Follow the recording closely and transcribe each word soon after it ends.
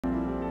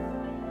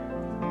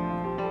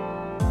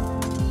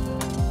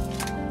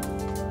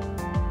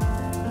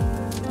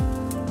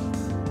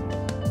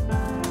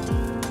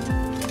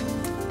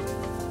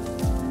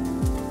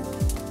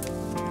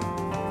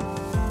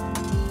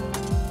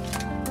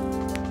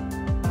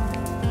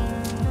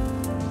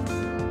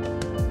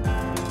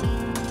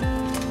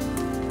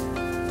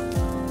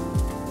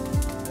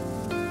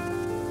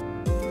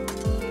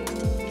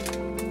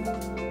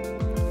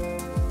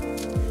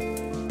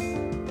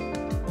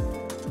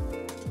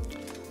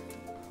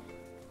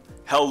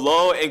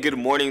Hello and good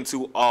morning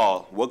to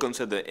all. Welcome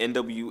to the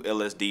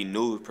NWLSD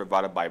news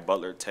provided by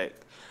Butler Tech.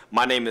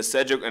 My name is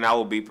Cedric and I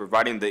will be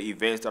providing the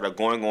events that are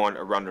going on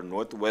around the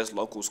Northwest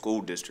Local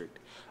School District.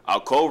 Our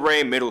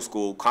Colerain Middle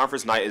School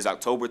Conference Night is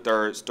October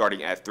 3rd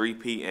starting at 3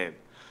 p.m.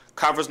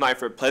 Conference Night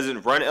for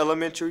Pleasant Run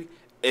Elementary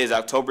is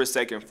October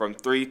 2nd from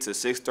 3 to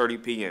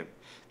 6:30 p.m.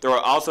 There will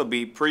also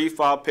be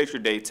pre-fall picture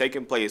day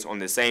taking place on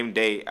the same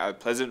day at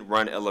Pleasant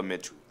Run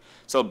Elementary,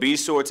 so be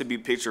sure to be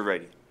picture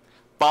ready.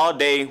 Fall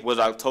Day was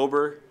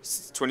October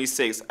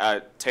 26th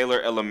at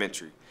Taylor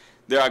Elementary.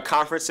 There are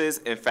conferences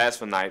and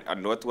FAFSA night at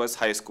Northwest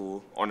High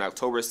School on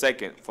October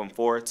 2nd from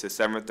 4 to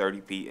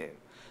 7:30 p.m.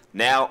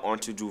 Now on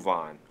to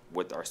Juvan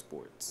with our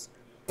sports.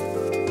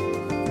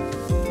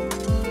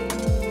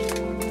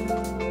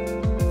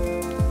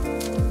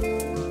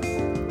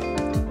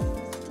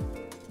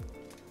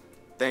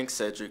 Thanks,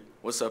 Cedric.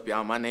 What's up,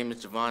 y'all? My name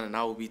is Javon, and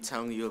I will be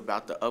telling you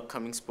about the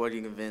upcoming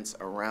sporting events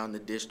around the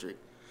district.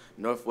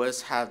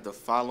 Northwest have the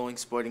following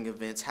sporting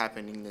events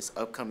happening this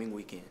upcoming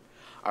weekend.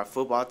 Our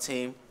football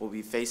team will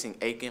be facing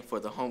Aiken for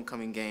the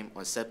homecoming game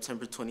on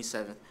September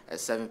 27th at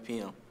 7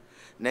 p.m.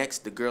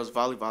 Next, the girls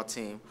volleyball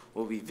team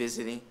will be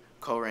visiting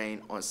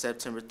Colerain on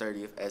September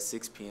 30th at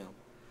 6 p.m.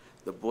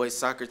 The boys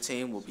soccer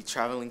team will be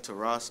traveling to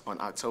Ross on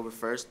October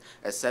 1st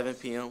at 7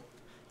 p.m.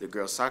 The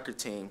girls soccer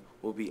team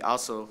will be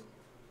also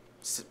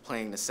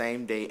playing the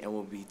same day and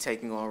will be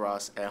taking on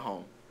Ross at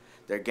home.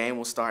 Their game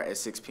will start at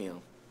 6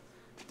 p.m.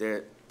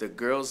 The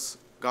girls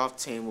golf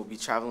team will be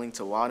traveling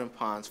to Walden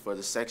Ponds for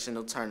the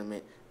sectional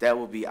tournament. That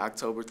will be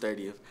October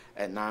 30th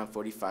at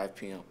 9:45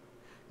 p.m.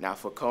 Now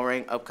for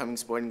Colerain upcoming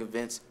sporting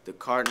events, the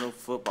Cardinal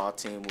football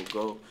team will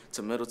go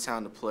to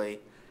Middletown to play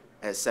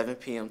at 7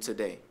 p.m.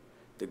 today.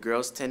 The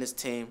girls tennis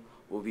team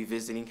will be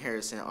visiting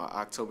Harrison on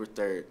October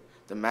 3rd.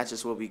 The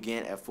matches will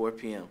begin at 4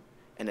 p.m.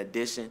 In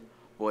addition,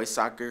 boys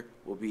soccer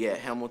will be at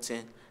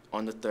Hamilton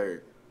on the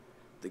 3rd.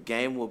 The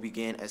game will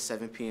begin at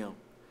 7 p.m.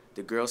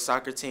 The girls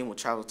soccer team will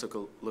travel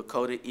to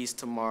Lakota East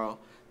tomorrow.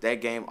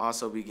 That game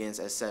also begins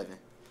at 7.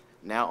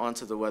 Now on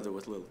to the weather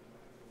with Lily.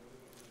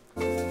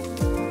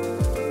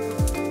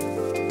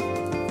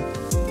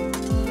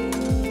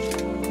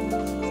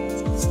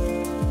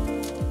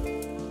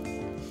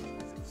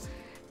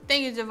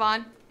 Thank you,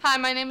 Javon. Hi,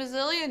 my name is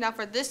Lily, and now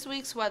for this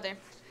week's weather.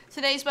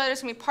 Today's weather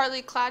is going to be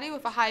partly cloudy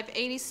with a high of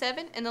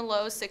 87 and a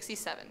low of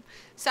 67.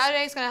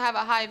 Saturday is going to have a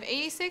high of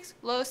 86,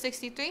 low of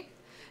 63.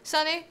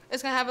 Sunday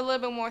is going to have a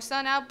little bit more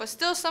sun out, but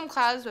still some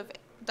clouds with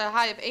the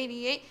high of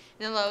 88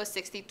 and a low of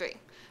 63.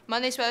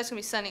 Monday's weather is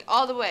going to be sunny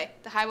all the way.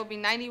 The high will be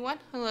 91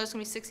 and the low is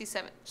going to be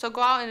 67. So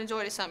go out and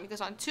enjoy the sun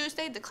because on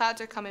Tuesday the clouds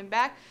are coming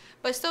back,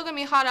 but it's still going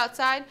to be hot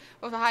outside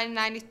with a high of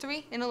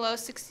 93 and a low of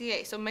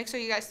 68. So make sure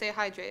you guys stay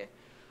hydrated.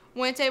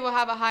 Wednesday will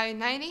have a high of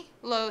 90,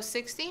 low of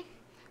 60.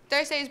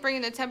 Thursday is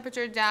bringing the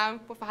temperature down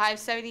with a high of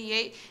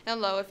 78 and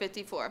a low of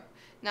 54.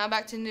 Now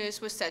back to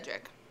news with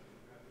Cedric.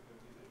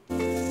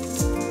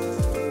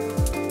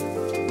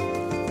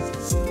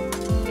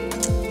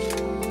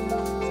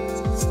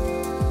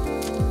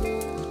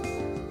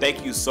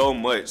 Thank you so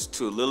much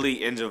to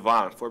Lily and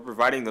Javon for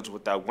providing us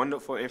with that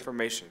wonderful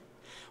information.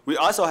 We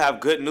also have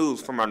good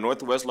news from our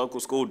Northwest Local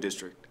School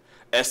District.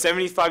 A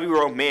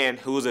 75-year-old man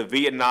who is a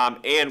Vietnam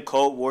and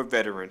Cold War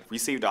veteran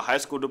received a high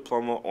school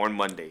diploma on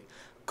Monday.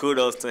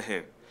 Kudos to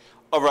him.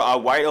 Over at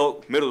White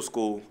Oak Middle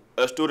School,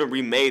 a student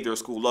remade their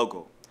school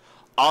logo.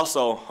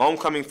 Also,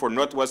 homecoming for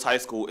Northwest High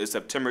School is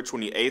September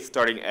 28th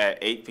starting at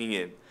 8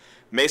 p.m.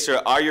 Make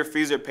sure all your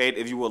fees are paid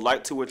if you would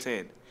like to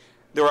attend.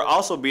 There will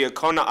also be a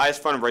Kona Ice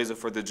fundraiser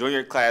for the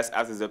junior class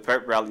after the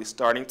pep rally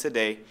starting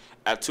today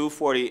at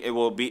 2:40. It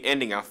will be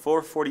ending at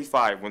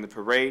 4:45 when the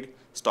parade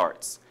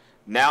starts.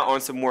 Now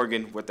on to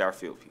Morgan with our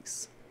field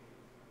piece.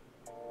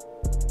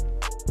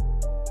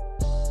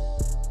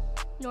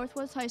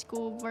 Northwest High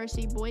School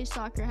varsity boys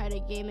soccer had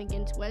a game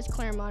against West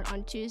Claremont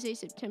on Tuesday,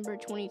 September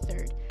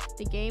 23rd.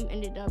 The game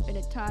ended up in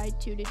a tie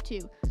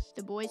 2-2.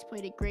 The boys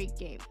played a great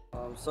game.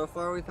 So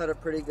far we've had a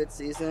pretty good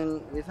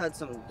season. We've had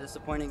some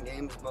disappointing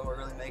games, but we're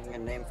really making a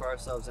name for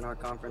ourselves in our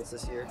conference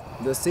this year.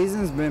 The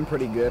season's been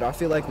pretty good. I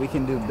feel like we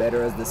can do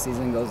better as the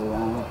season goes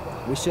along.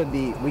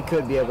 We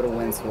could be able to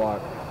win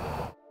SWAC.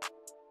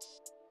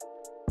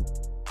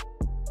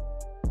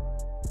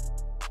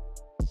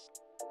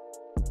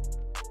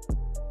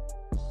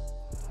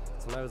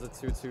 Tonight was a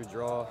 2-2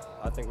 draw.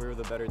 I think we were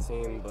the better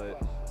team,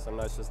 but some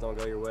nights just don't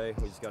go your way.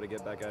 We just got to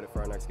get back at it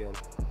for our next game.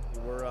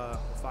 We're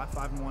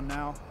 5-1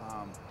 now.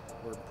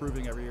 We're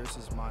improving every year. This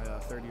is my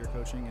third year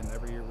coaching, and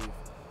every year we've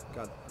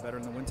got better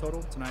in the win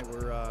total. Tonight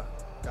we're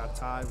got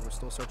tied. We're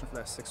still searching for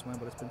that 6th win,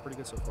 but it's been pretty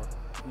good so far.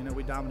 You know,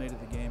 we dominated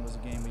the game. It was a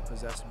game we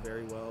possessed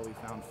very well. We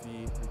found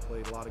feet. We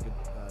played a lot of good,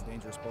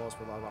 dangerous balls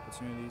for a lot of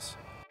opportunities.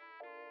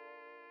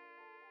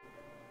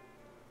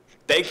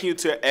 Thank you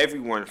to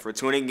everyone for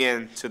tuning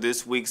in to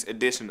this week's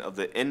edition of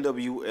the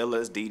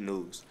NWLSD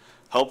News.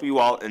 Hope you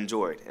all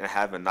enjoyed and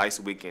have a nice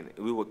weekend.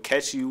 We will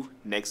catch you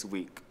next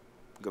week.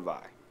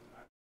 Goodbye.